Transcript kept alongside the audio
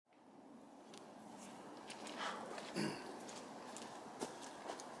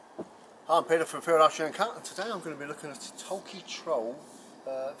I'm Peter from Field Archery and Cut, and today I'm going to be looking at a Toelke Troll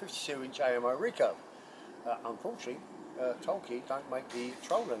 52-inch AMO Recurve. Unfortunately, Toelke don't make the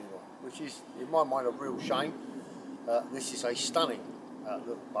Troll anymore, which is, in my mind, a real shame. This is a stunning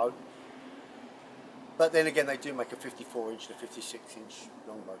little bow. But then again, they do make a 54-inch and a 56-inch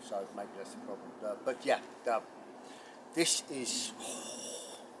longbow, so maybe that's the problem. But yeah, this is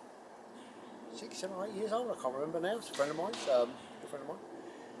 6, 7 or 8 years old. I can't remember now. It's a friend of mine.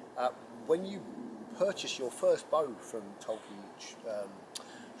 When you purchase your first bow from Toelke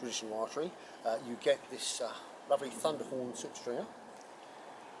Traditional Archery, you get this lovely Thunderhorn silk stringer,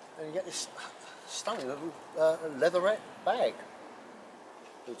 and you get this stunning little leatherette bag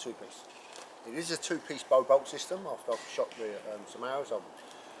for the two-piece. It is a two-piece bow bolt system. After I've shot some arrows, I'm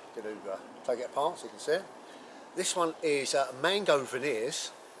going to take it apart so you can see it. This one is Mango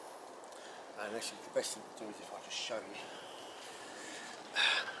Veneers, and actually the best thing to do is if I just show you.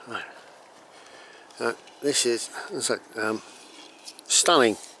 Right. This is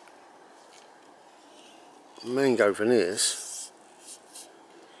stunning Mango Veneers.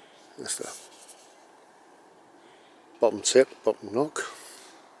 That's the bottom tip, bottom knock.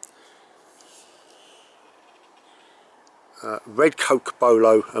 Red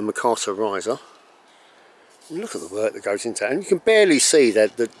COCOBOLO and MICARTA riser. And look at the work that goes into it, and you can barely see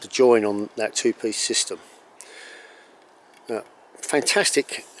that the join on that two-piece system.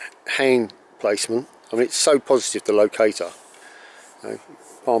 Fantastic hand placement. I mean, it's so positive, the locator.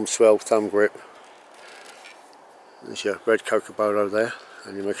 Palm swell, thumb grip. There's your red COCOBOLO there,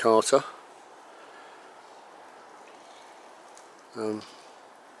 and your MICARTA.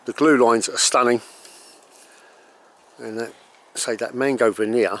 The glue lines are stunning, and that Mango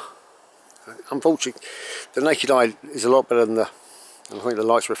Veneer. Unfortunately, the naked eye is a lot better than I think the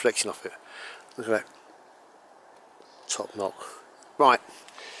light's reflection off it. Look at that top knock. Right.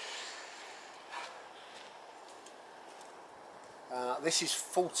 This is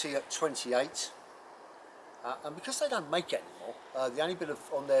 40 at 28, and because they don't make it anymore, the only bit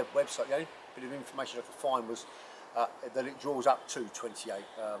on their website, the only bit of information I could find was that it draws up to 28.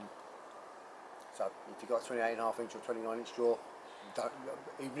 So if you've got a 28.5 inch or 29-inch draw,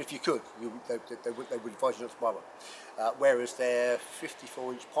 even if you could, they would advise you not to buy one. Whereas their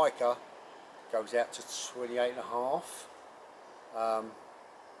 54-inch piker goes out to 28.5. I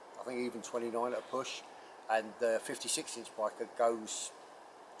think even 29 at a push. And the 56-inch piker goes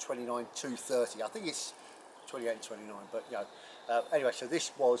 29 to 30. I think it's 28 and 29, but you know. Anyway, so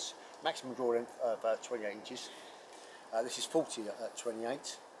this was maximum draw length of 28 inches. This is 40 at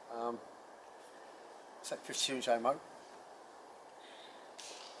 28. It's like 52-inch ammo.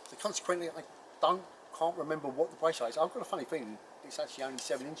 So consequently, I can't remember what the bracelet is. I've got a funny feeling it's actually only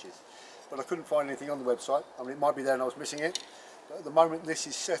 7 inches, but I couldn't find anything on the website. I mean, it might be there and I was missing it. But at the moment, this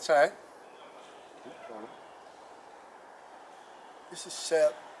is set out. This is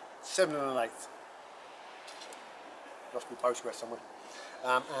 7 1/8. Must be Postgres somewhere.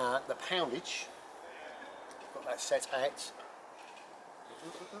 The poundage, got that set out.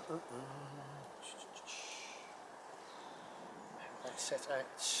 That's set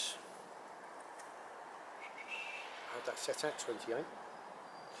out. I had that set out 28.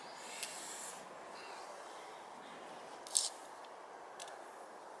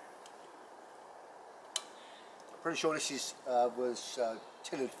 Pretty sure this is was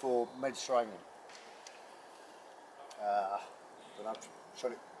tillered for Mediterranean. But I've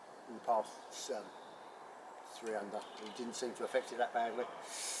shot it in the past 3 under. It didn't seem to affect it that badly.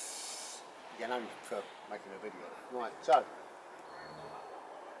 Again, only for making a video. Right, so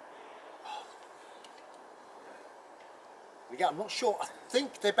again, I'm not sure. I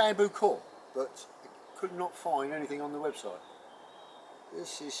think they're bamboo core, but I could not find anything on the website.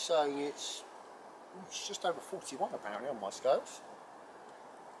 This is saying it's just over 41 apparently on my scales.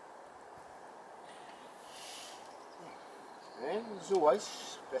 And as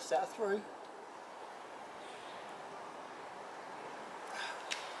always, best out of 3.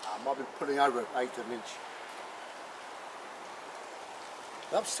 I might be putting over an 1/8 of an inch.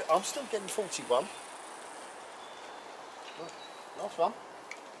 I'm still getting 41. Nice one.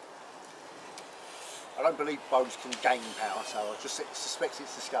 I don't believe bows can gain power, so I just suspect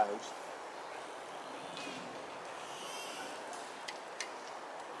it's the scales.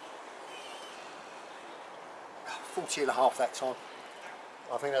 40.5 that time.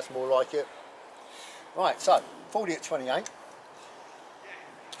 I think that's more like it. Right, so 40 at 28.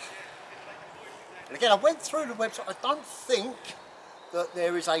 And again, I went through the website. I don't think that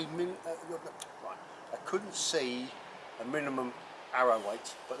there is a right. I couldn't see a minimum arrow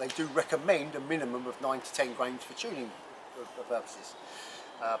weight, but they do recommend a minimum of 9 to 10 grains for tuning purposes.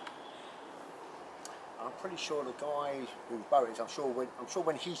 I'm pretty sure the guy who bought it, I'm sure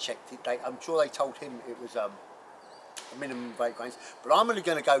when he checked it, I'm sure they told him it was a minimum of 8 grains. But I'm only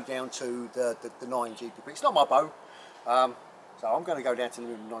going to go down to the 9 GPP. It's not my bow, so I'm going to go down to the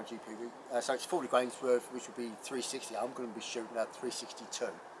minimum 9 GPP. So it's 40 grains worth, which would be 360. I'm going to be shooting at 362.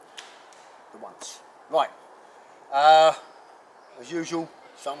 The once. Right. As usual,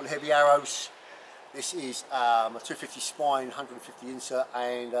 starting with heavy arrows. This is a 250 spine, 150 insert,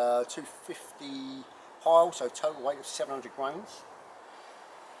 and 250 pile, so total weight of 700 grains.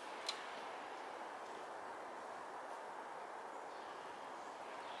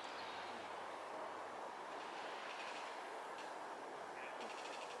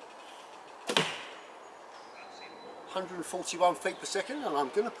 (141 feet per second), and I'm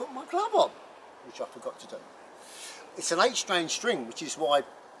going to put my glove on, which I forgot to do. It's an 8-strain string, which is why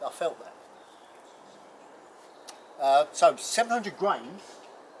I felt that. So 700 grains,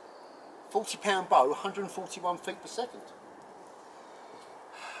 40-pound bow, 141 feet per second.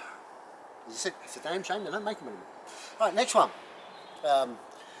 As I said, it's a damn shame they don't make them anymore. Right, next one. Another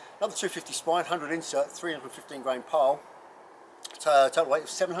 250 spine, 100 insert, 315 grain pile. Total weight of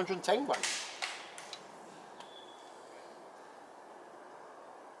 710 grains.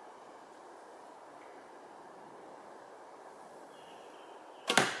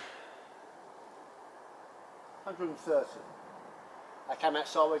 $130. I came out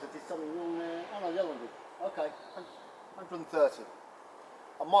sideways, I did something wrong there. Oh no, the other one did. Okay, 130.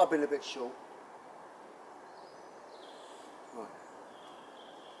 I might have been a bit short. Right.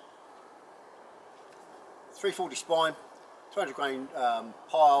 340 spine, 200 grain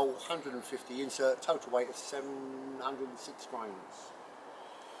pile, 150 insert, total weight of 706 grains.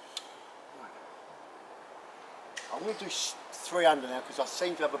 Right. I'm going to do 300 now because I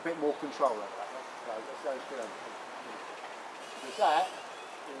seem to have a bit more control over that. So let's go 300. Because that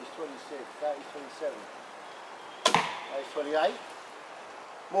is 26, that is 27, that is 28.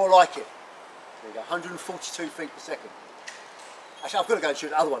 More like it. There you go, 142 feet per second. Actually, I've got to go and shoot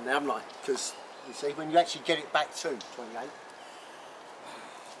the other one now, haven't I? Because you see, when you actually get it back to 28.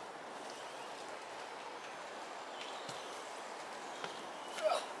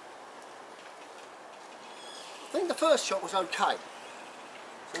 I think the first shot was okay.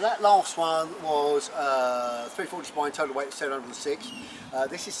 So that last one was 340 spine, total weight of 706.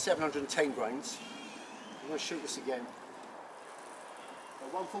 This is 710 grains. I'm going to shoot this again. So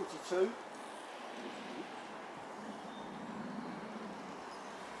 142.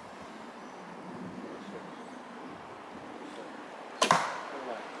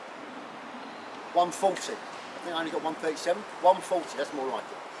 $140. I think I only got 137. 140, that's more like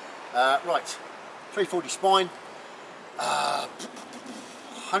it. Right, 340 spine.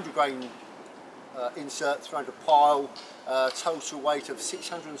 100 grain insert, 300 pile, total weight of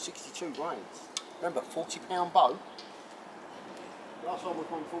 662 grains. Remember, 40-pound bow. Last one was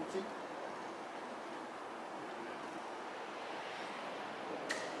 140.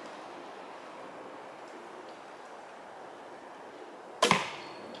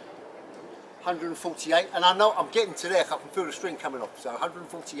 $148, and I know I'm getting to there. I can feel the string coming off. So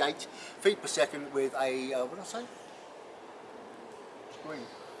 148 feet per second with a what did I say? Green.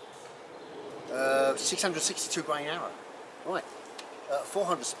 662 grain arrow. Right.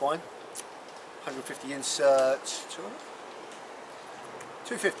 400 spine. 150 insert.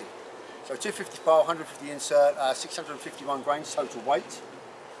 250. So 250 pile, 150 insert. 651 grains total weight.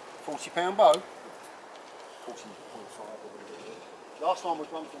 40-pound bow. 40.5. Last one was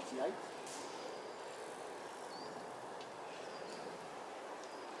 148.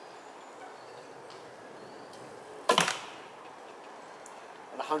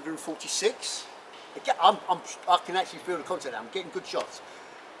 And 146. Again, I can actually feel the contact now. I'm getting good shots.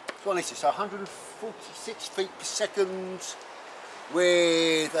 That's what I need to. So 146 feet per second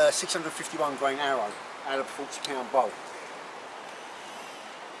with a 651 grain arrow out of a 40-pound bow.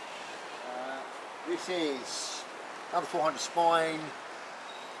 This is another 400 spine,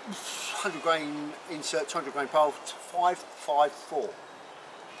 100 grain insert, 200 grain pile, 554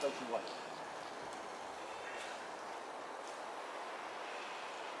 total weight.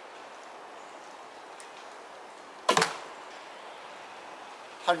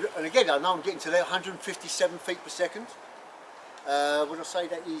 And again, I know I'm getting to there. 157 feet per second. Would I say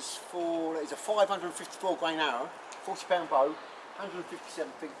that is a 554 grain arrow, 40-pound bow,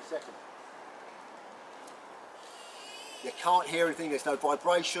 157 feet per second. You can't hear anything, there's no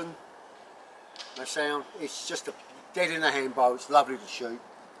vibration, no sound, it's just a dead in the hand bow, it's lovely to shoot.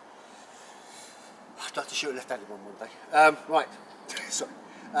 I'd like to shoot a left-handed one day. Right, so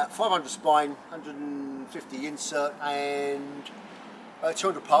 500 spine, 150 insert and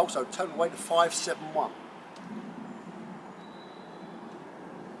 200 pole, so total weight of 571.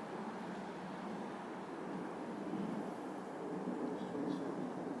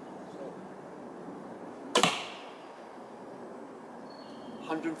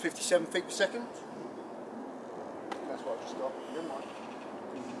 157 feet per second. That's what I just got. Never mind.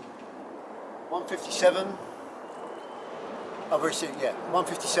 157. Oh, very soon, yeah.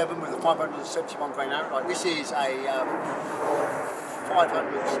 157 with a 571 grain arrow. Right, this is a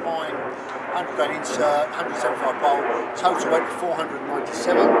 500 spine, 100 grain insert, 175 bowl, total weight of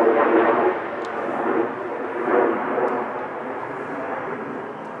 497.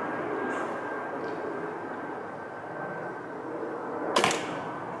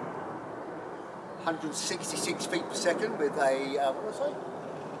 166 feet per second with a, what did I say?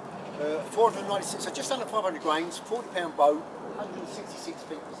 496, so just under 500 grains, 40 pound bow, 166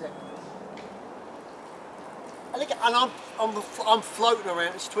 feet per second. And again, I'm floating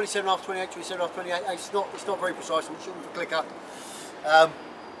around, it's 27.5, 28, 27.5, 28, it's not very precise, I'm shooting for clicker. I'm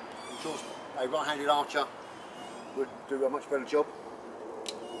sure a right-handed archer would do a much better job.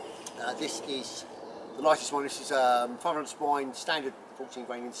 This is the lightest one, this is 500 spine, standard 14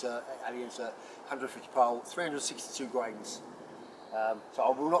 grain insert, alley insert, 150 pole, 362 grains. So I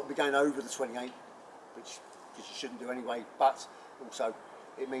will not be going over the 28, which you shouldn't do anyway, but also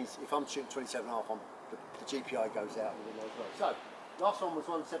it means if I'm shooting 27.5, the GPI goes out within those well. So, last one was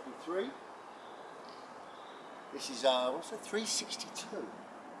 173. This is, what's that, 362.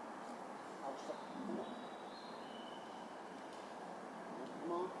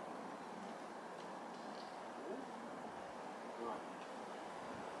 Come on.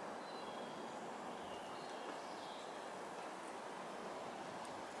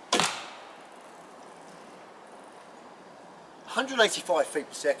 185 feet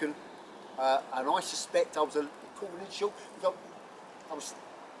per second, and I suspect I was a quarter inch short.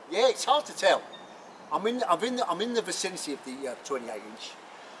 Yeah, it's hard to tell. I'm in the vicinity of the 28 inch,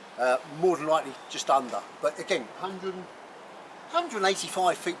 more than likely just under. But again,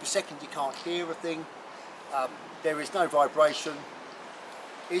 185 feet per second, you can't hear a thing. There is no vibration.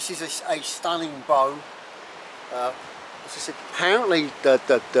 This is a stunning bow. As I said, apparently the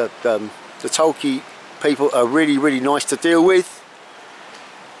Toelke people are really nice to deal with.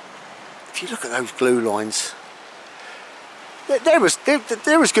 If you look at those glue lines, there was good.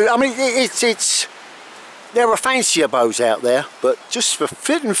 I mean, there are fancier bows out there, but just for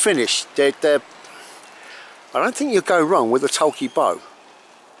fit and finish, I don't think you'll go wrong with a Toelke bow.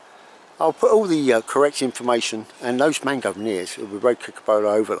 I'll put all the correct information, and those mango veneers with red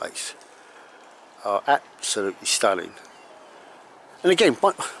COCOBOLO overlays are absolutely stunning. And again,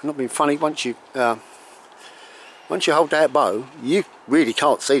 not being funny, once you hold that bow, you really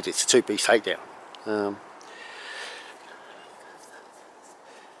can't see that it's a two-piece takedown.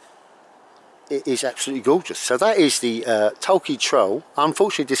 It is absolutely gorgeous. So that is the Toelke Troll,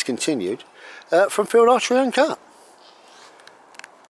 unfortunately discontinued, from Field Archery Uncut.